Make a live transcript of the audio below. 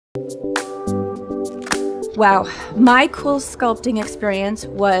Wow, my CoolSculpting experience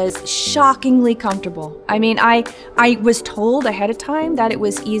was shockingly comfortable. I mean, I was told ahead of time that it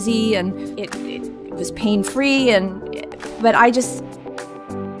was easy and it was pain-free, but I just,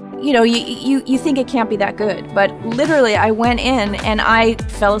 you know, you think it can't be that good. But literally, I went in and I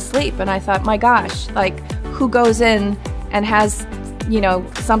fell asleep, and I thought, my gosh, like, who goes in and has, you know,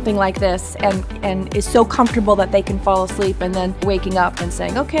 something like this and is so comfortable that they can fall asleep and then waking up and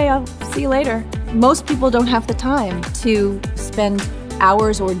saying, okay, I'll see you later. Most people don't have the time to spend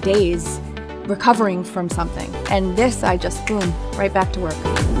hours or days recovering from something. And this, I just, boom, right back to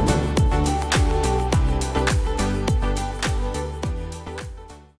work.